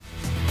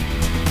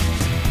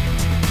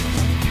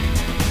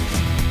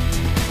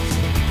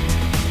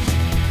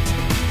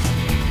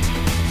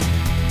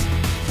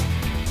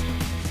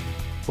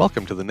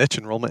Welcome to the Niche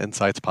Enrollment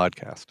Insights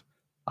podcast.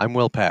 I'm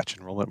Will Patch,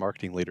 Enrollment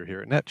Marketing Leader here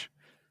at Niche.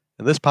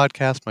 In this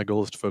podcast, my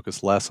goal is to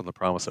focus less on the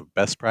promise of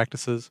best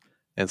practices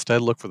and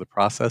instead look for the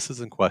processes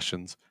and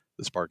questions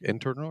that spark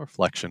internal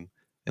reflection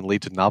and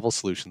lead to novel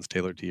solutions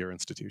tailored to your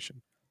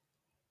institution.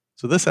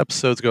 So this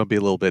episode is going to be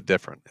a little bit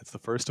different. It's the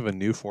first of a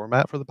new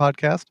format for the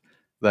podcast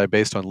that I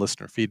based on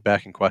listener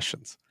feedback and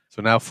questions.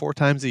 So now 4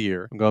 times a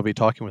year, I'm going to be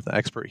talking with an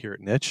expert here at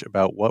Niche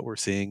about what we're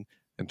seeing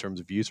in terms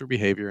of user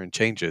behavior and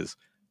changes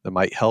that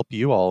might help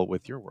you all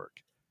with your work.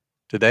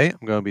 Today,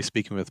 I'm going to be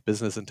speaking with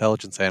business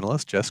intelligence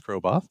analyst Jess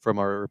Kroboff from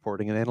our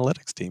reporting and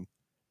analytics team.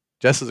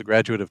 Jess is a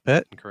graduate of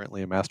Pitt and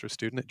currently a master's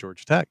student at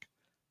Georgia Tech.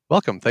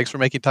 Welcome. Thanks for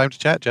making time to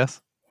chat,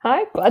 Jess.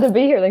 Hi, glad to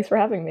be here. Thanks for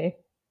having me.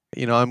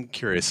 I'm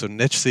curious. So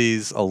Niche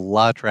sees a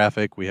lot of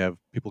traffic. We have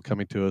people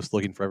coming to us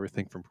looking for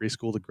everything from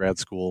preschool to grad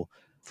school.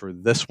 For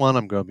this one,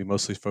 I'm going to be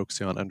mostly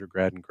focusing on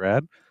undergrad and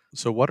grad.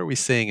 So what are we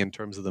seeing in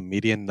terms of the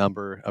median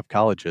number of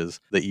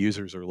colleges that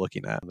users are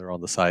looking at when they're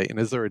on the site? And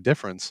is there a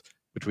difference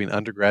between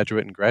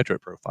undergraduate and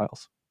graduate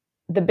profiles?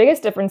 The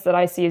biggest difference that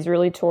I see is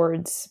really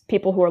towards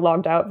people who are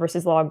logged out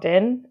versus logged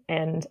in.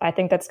 And I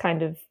think that's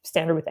kind of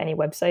standard with any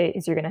website,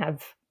 is you're going to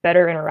have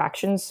better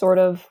interactions sort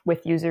of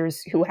with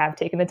users who have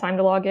taken the time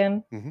to log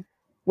in. Mm-hmm.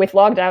 With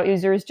logged out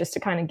users, just to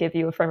kind of give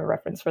you a frame of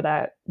reference for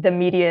that, the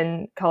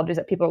median colleges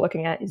that people are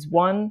looking at is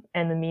 1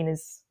 and the mean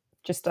is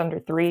just under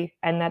 3.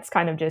 And that's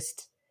kind of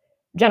just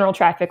general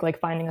traffic, like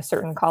finding a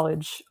certain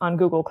college on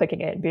Google, clicking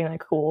it, being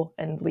like, cool,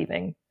 and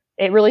leaving.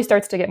 It really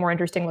starts to get more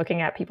interesting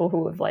looking at people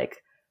who have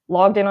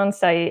logged in on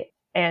site.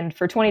 And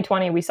for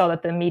 2020, we saw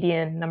that the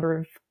median number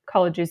of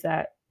colleges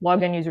that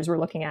logged in users were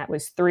looking at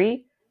was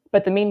 3,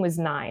 but the mean was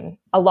 9.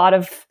 A lot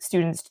of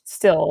students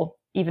still,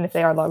 even if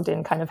they are logged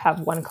in, kind of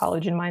have one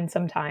college in mind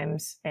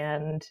sometimes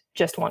and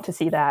just want to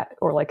see that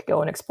or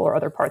go and explore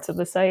other parts of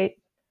the site.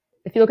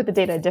 If you look at the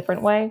data a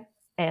different way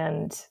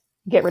and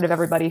get rid of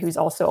everybody who's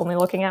also only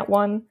looking at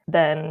 1,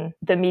 then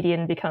the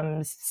median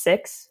becomes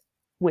 6,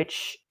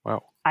 which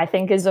I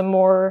think is a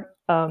more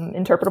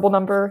interpretable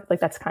number.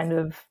 That's kind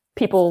of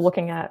people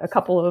looking at a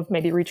couple of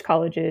maybe reach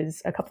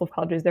colleges, a couple of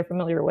colleges they're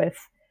familiar with,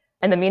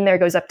 and the mean there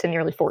goes up to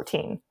nearly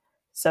 14.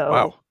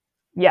 So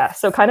yeah,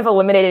 so kind of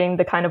eliminating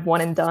the kind of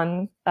one and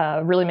done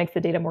really makes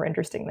the data more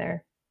interesting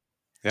there.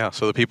 Yeah,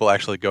 so the people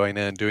actually going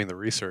in and doing the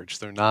research,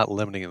 they're not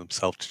limiting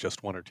themselves to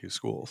just 1 or 2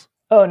 schools.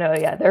 Oh no,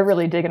 yeah, they're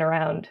really digging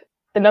around.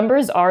 The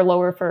numbers are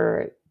lower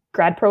for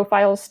grad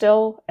profiles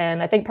still,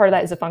 and I think part of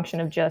that is a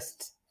function of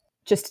just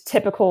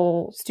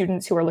typical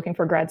students who are looking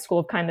for grad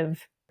school have kind of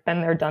been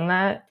there, done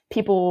that.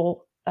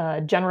 People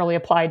generally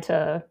apply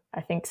to,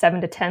 I think, 7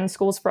 to 10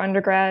 schools for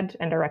undergrad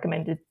and are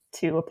recommended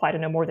to apply to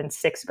no more than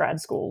 6 grad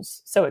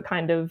schools. So it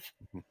kind of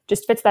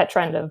just fits that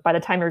trend of by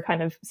the time you're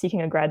kind of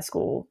seeking a grad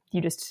school,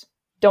 you just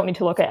don't need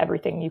to look at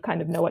everything. You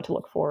kind of know what to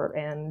look for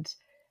and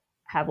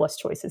have less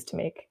choices to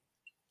make.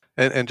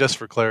 And just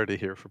for clarity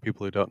here, for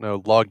people who don't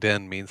know, logged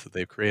in means that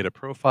they've created a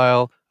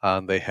profile.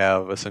 They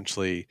have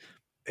essentially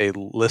a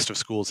list of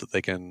schools that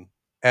they can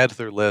add to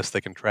their list.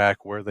 They can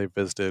track where they've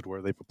visited,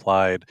 where they've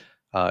applied,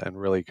 and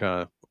really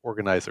kind of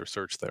organize their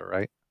search there,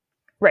 right?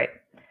 Right.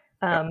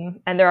 And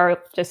there are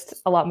just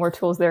a lot more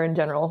tools there in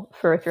general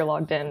for if you're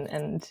logged in,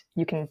 and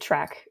you can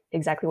track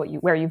exactly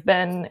where you've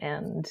been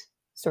and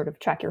sort of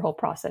track your whole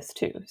process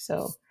too.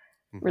 So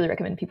really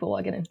recommend people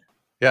logging in.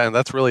 Yeah, and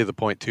that's really the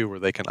point too, where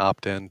they can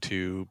opt in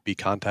to be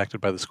contacted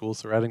by the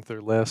schools they're adding to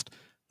their list.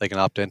 They can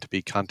opt in to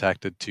be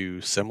contacted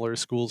to similar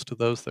schools to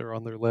those that are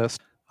on their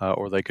list,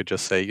 or they could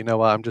just say, you know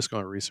what, I'm just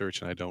going to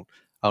research and I don't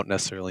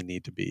necessarily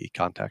need to be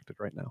contacted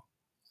right now.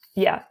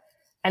 Yeah,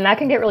 and that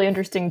can get really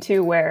interesting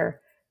too, where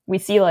we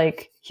see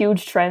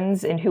huge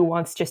trends in who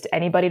wants just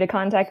anybody to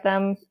contact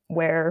them,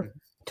 where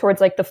towards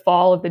the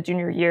fall of the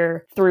junior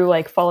year through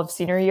fall of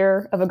senior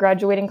year of a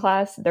graduating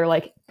class,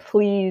 they're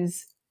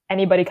please,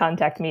 anybody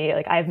contact me.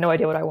 I have no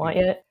idea what I want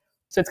yet.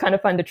 So it's kind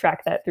of fun to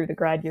track that through the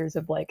grad years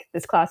of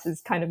this class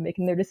is kind of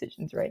making their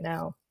decisions right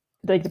now.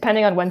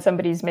 Depending on when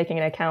somebody's making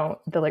an account,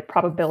 the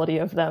probability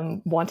of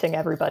them wanting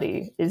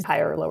everybody is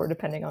higher or lower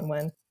depending on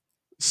when.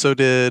 So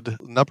did the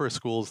number of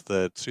schools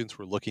that students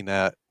were looking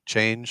at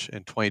change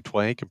in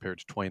 2020 compared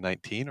to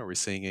 2019? Are we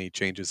seeing any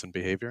changes in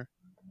behavior?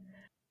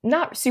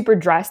 Not super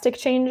drastic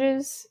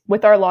changes.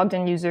 With our logged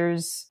in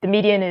users, the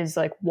median is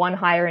 1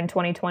 higher in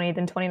 2020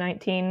 than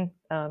 2019.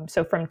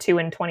 So from 2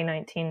 in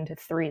 2019 to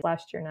 3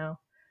 last year now.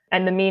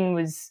 And the mean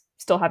was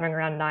still hovering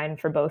around 9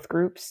 for both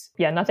groups.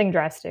 Yeah, nothing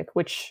drastic,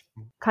 which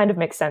kind of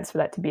makes sense for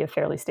that to be a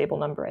fairly stable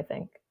number, I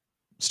think.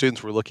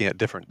 Students were looking at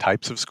different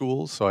types of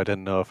schools, so I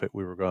didn't know if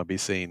we were going to be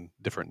seeing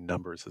different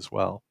numbers as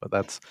well. But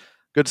that's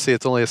good to see.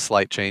 It's only a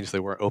slight change. They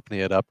weren't opening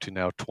it up to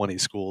now 20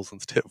 schools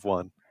instead of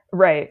 1.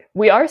 Right.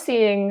 We are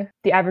seeing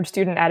the average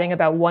student adding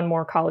about 1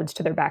 more college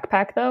to their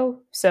backpack, though.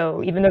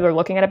 So even though they're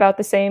looking at about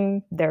the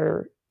same,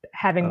 they're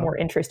having more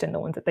interest in the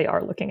ones that they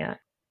are looking at.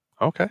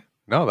 Okay.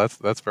 No,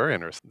 that's very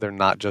interesting. They're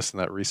not just in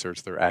that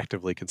research, they're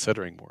actively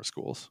considering more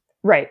schools.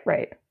 Right.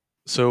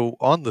 So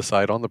on the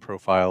site, on the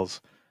profiles,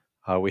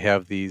 We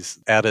have these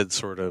added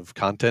sort of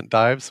content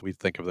dives. We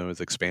think of them as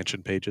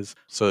expansion pages.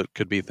 So it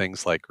could be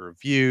things like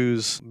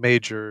reviews,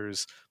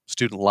 majors,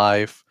 student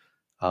life.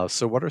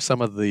 So what are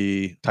some of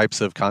the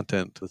types of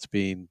content that's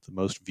being the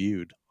most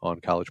viewed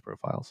on college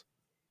profiles?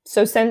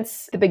 So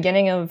since the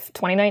beginning of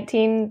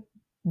 2019,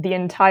 the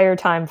entire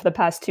time for the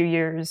past 2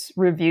 years,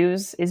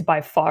 reviews is by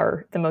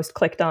far the most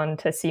clicked on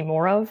to see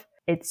more of.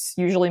 It's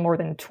usually more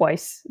than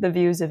twice the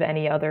views of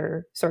any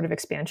other sort of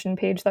expansion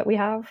page that we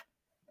have.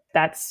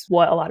 That's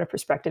what a lot of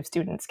prospective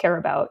students care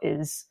about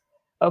is,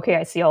 okay,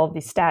 I see all of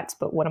these stats,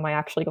 but what am I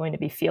actually going to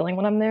be feeling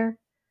when I'm there?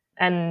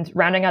 And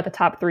rounding out the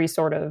top three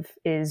sort of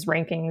is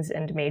rankings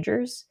and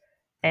majors.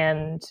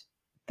 And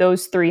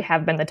those three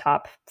have been the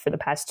top for the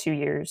past 2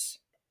 years.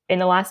 In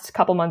the last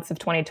couple months of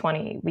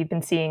 2020, we've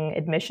been seeing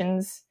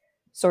admissions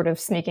sort of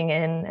sneaking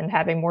in and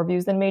having more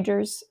views than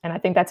majors. And I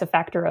think that's a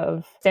factor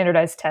of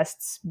standardized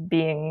tests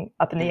being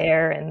up in the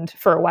air. And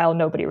for a while,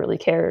 nobody really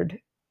cared.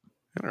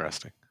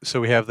 Interesting.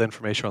 So we have the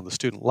information on the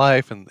student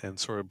life and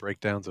sort of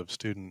breakdowns of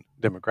student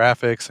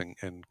demographics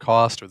and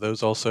cost. Are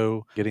those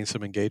also getting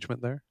some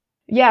engagement there?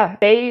 Yeah,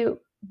 they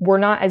were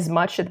not as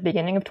much at the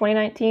beginning of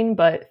 2019,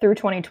 but through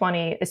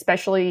 2020,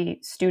 especially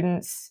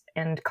students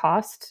and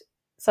cost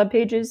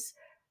subpages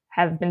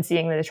have been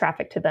seeing the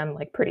traffic to them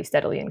like pretty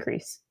steadily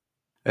increase.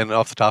 And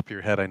off the top of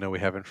your head, I know we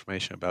have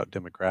information about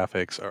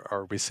demographics.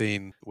 Are we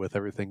seeing, with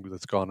everything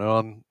that's gone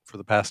on for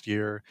the past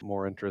year,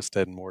 more interest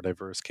in more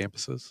diverse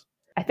campuses?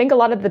 I think a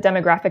lot of the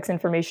demographics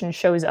information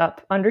shows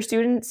up under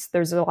students.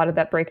 There's a lot of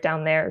that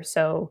breakdown there.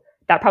 So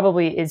that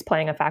probably is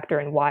playing a factor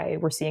in why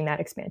we're seeing that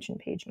expansion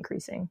page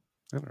increasing.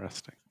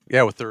 Interesting.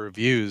 Yeah, with the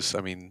reviews,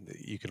 I mean,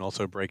 you can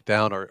also break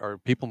down, are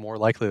people more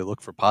likely to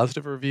look for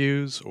positive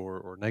reviews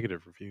or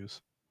negative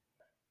reviews?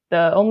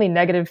 The only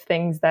negative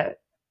things that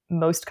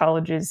most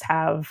colleges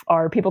have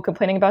are people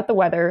complaining about the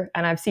weather.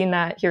 And I've seen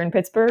that here in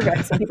Pittsburgh.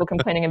 I've seen people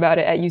complaining about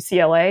it at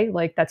UCLA.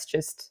 Like, that's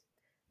just,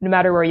 no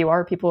matter where you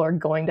are, people are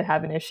going to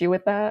have an issue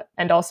with that.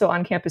 And also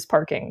on campus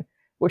parking,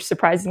 which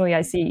surprisingly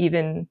I see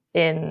even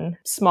in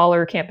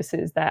smaller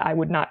campuses that I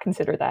would not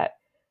consider that.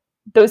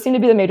 Those seem to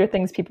be the major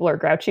things people are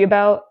grouchy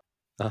about.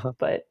 Uh-huh.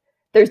 But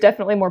there's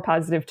definitely more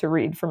positive to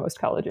read for most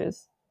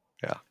colleges.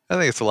 Yeah. I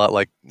think it's a lot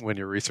like when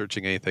you're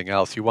researching anything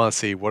else. You want to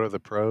see what are the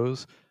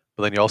pros,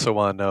 but then you also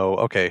want to know,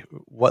 okay,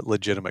 what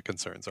legitimate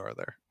concerns are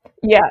there?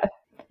 Yeah.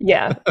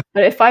 Yeah.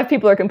 But if 5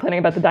 people are complaining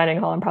about the dining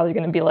hall, I'm probably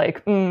going to be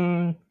like,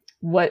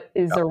 what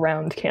is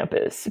around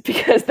campus?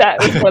 Because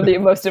that is one of the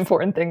most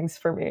important things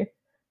for me.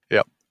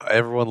 Yep.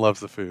 Everyone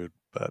loves the food,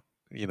 but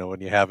when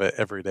you have it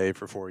every day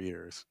for 4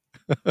 years.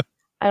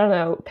 I don't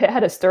know. Pitt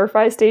had a stir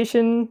fry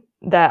station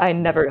that I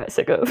never got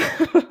sick of.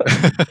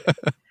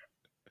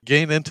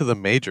 Getting into the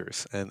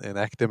majors and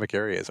academic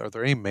areas, are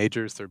there any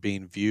majors that are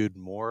being viewed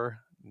more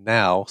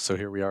now? So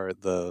here we are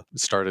at the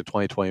start of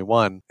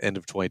 2021, end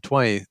of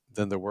 2020,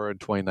 than there were in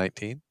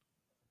 2019?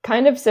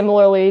 Kind of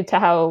similarly to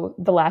how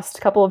the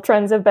last couple of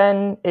trends have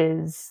been,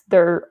 is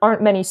there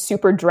aren't many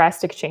super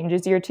drastic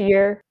changes year to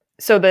year.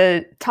 So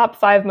the top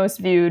 5 most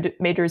viewed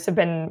majors have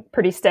been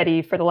pretty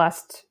steady for the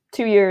last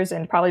 2 years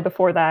and probably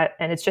before that.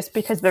 And it's just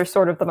because they're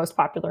sort of the most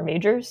popular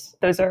majors.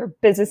 Those are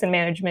business and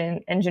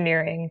management,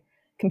 engineering,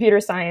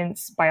 computer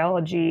science,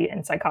 biology,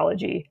 and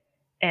psychology.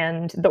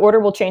 And the order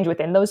will change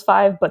within those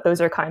 5, but those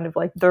are kind of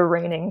like the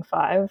reigning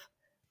 5.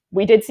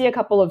 We did see a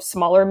couple of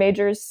smaller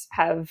majors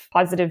have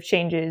positive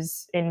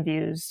changes in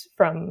views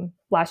from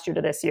last year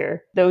to this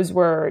year. Those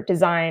were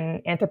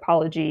design,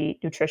 anthropology,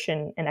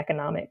 nutrition, and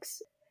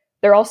economics.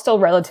 They're all still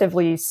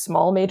relatively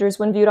small majors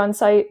when viewed on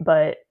site,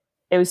 but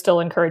it was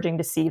still encouraging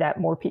to see that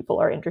more people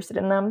are interested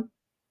in them.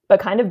 But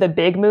kind of the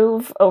big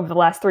move over the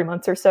last 3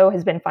 months or so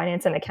has been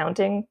finance and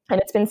accounting. And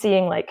it's been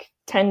seeing like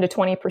 10 to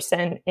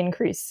 20%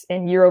 increase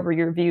in year over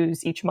year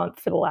views each month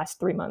for the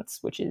last 3 months,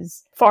 which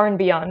is far and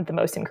beyond the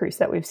most increase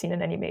that we've seen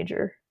in any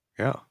major.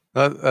 Yeah,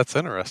 that's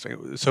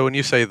interesting. So when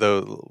you say,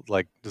 though,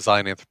 like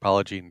design,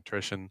 anthropology,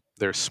 nutrition,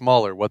 they're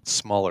smaller, what's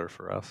smaller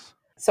for us?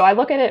 So I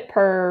look at it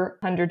per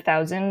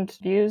 100,000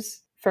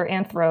 views. For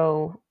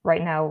Anthro,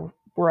 right now,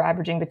 we're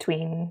averaging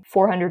between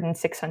 400 and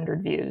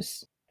 600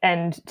 views.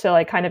 And to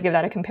like kind of give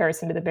that a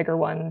comparison to the bigger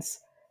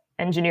ones,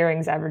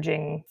 engineering's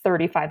averaging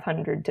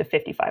 3,500 to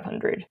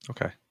 5,500.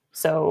 Okay.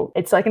 So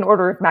it's like an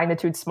order of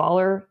magnitude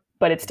smaller,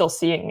 but it's still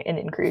seeing an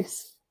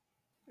increase.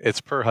 It's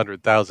per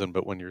 100,000,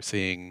 but when you're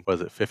seeing,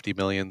 was it 50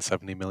 million,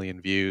 70 million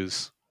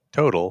views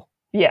total?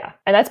 Yeah.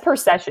 And that's per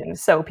session.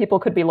 So people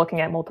could be looking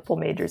at multiple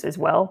majors as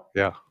well.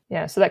 Yeah.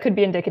 Yeah. So that could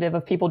be indicative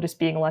of people just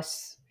being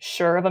less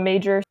sure of a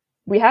major.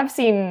 We have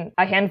seen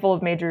a handful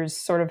of majors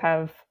sort of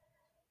have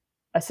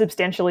a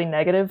substantially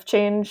negative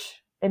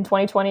change in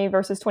 2020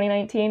 versus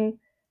 2019.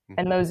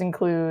 And those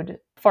include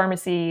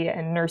pharmacy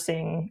and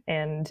nursing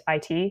and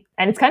IT.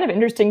 And it's kind of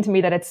interesting to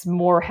me that it's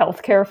more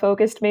healthcare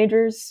focused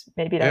majors.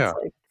 Maybe that's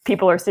like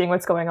people are seeing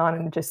what's going on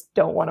and just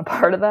don't want a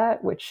part of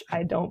that, which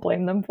I don't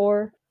blame them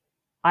for.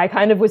 I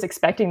kind of was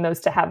expecting those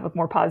to have a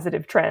more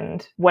positive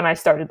trend when I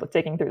started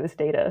digging through this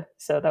data.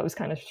 So that was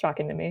kind of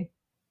shocking to me.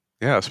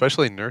 Yeah,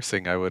 especially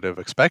nursing, I would have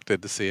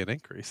expected to see an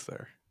increase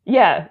there.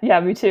 Yeah, yeah,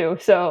 me too.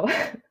 So,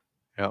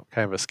 Kind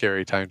of a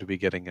scary time to be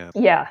getting in.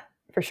 yeah,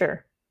 for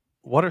sure.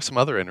 What are some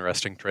other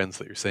interesting trends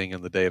that you're seeing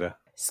in the data?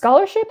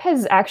 Scholarship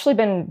has actually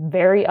been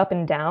very up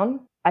and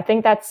down. I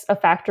think that's a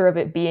factor of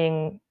it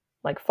being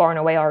like far and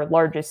away our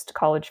largest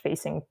college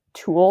facing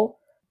tool.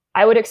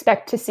 I would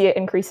expect to see it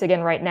increase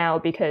again right now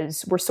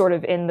because we're sort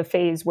of in the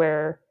phase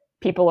where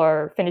people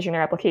are finishing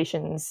their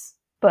applications.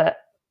 But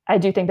I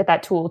do think that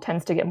that tool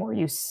tends to get more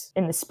use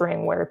in the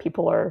spring where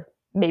people are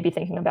maybe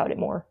thinking about it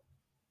more.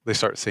 They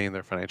start seeing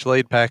their financial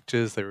aid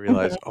packages. They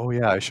realize, Mhm. oh,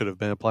 yeah, I should have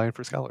been applying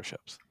for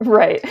scholarships.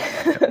 Right.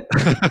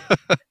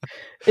 Yeah.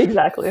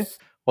 Exactly.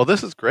 Well,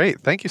 this is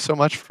great. Thank you so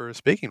much for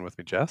speaking with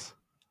me, Jess.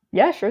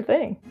 Yeah, sure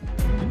thing.